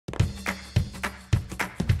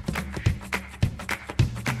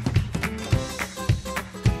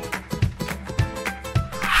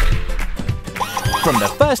From the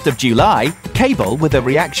 1st of July, cable with a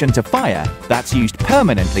reaction to fire that's used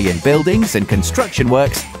permanently in buildings and construction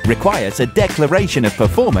works requires a declaration of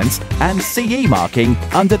performance and CE marking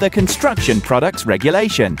under the Construction Products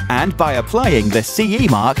Regulation. And by applying the CE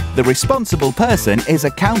mark, the responsible person is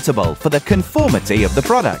accountable for the conformity of the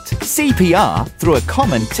product. CPR, through a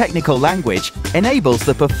common technical language, enables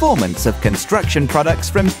the performance of construction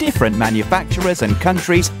products from different manufacturers and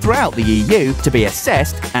countries throughout the EU to be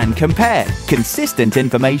assessed and compared. Consistent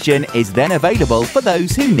information is then available for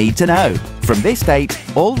those who need to know. From this date,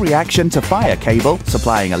 all reaction to fire cable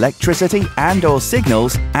supplying electricity and/or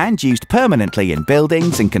signals and used permanently in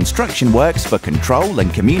buildings and construction works for control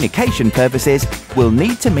and communication purposes will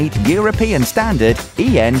need to meet European Standard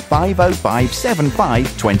EN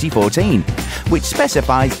 50575/2014, which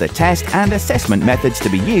specifies the test and assessment methods to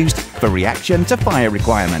be used for reaction to fire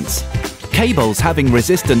requirements. Cables having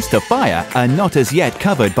resistance to fire are not as yet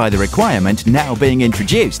covered by the requirement now being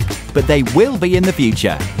introduced, but they will be in the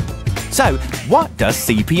future. So, what does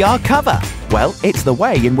CPR cover? Well, it's the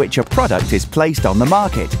way in which a product is placed on the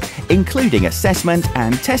market, including assessment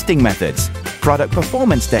and testing methods, product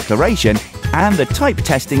performance declaration, and the type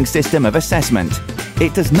testing system of assessment.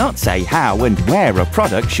 It does not say how and where a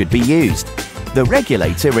product should be used. The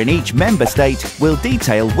regulator in each member state will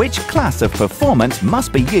detail which class of performance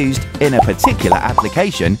must be used in a particular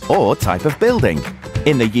application or type of building.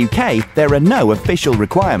 In the UK, there are no official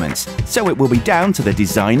requirements, so it will be down to the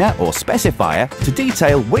designer or specifier to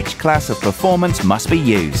detail which class of performance must be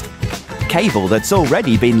used. Cable that's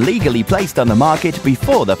already been legally placed on the market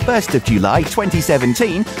before the 1st of July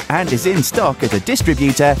 2017 and is in stock at a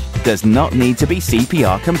distributor does not need to be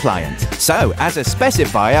CPR compliant. So, as a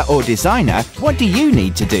specifier or designer, what do you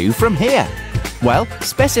need to do from here? Well,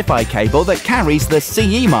 specify cable that carries the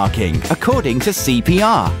CE marking according to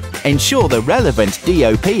CPR. Ensure the relevant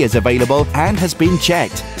DOP is available and has been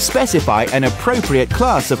checked. Specify an appropriate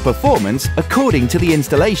class of performance according to the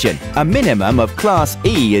installation. A minimum of Class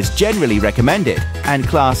E is generally recommended, and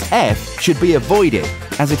Class F should be avoided,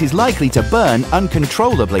 as it is likely to burn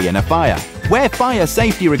uncontrollably in a fire. Where fire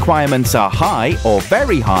safety requirements are high or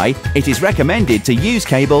very high, it is recommended to use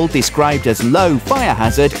cable described as low fire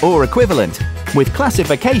hazard or equivalent, with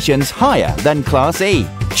classifications higher than Class E.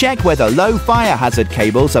 Check whether low fire hazard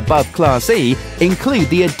cables above Class E include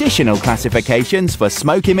the additional classifications for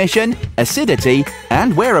smoke emission, acidity,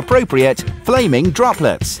 and, where appropriate, flaming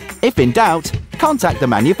droplets. If in doubt, contact the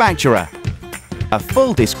manufacturer. A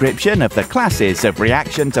full description of the classes of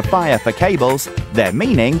reaction to fire for cables, their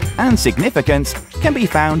meaning and significance can be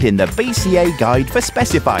found in the BCA Guide for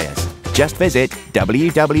Specifiers. Just visit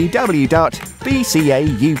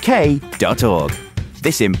www.bcauk.org.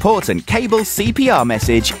 This important cable CPR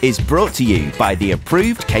message is brought to you by the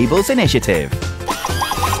Approved Cables Initiative.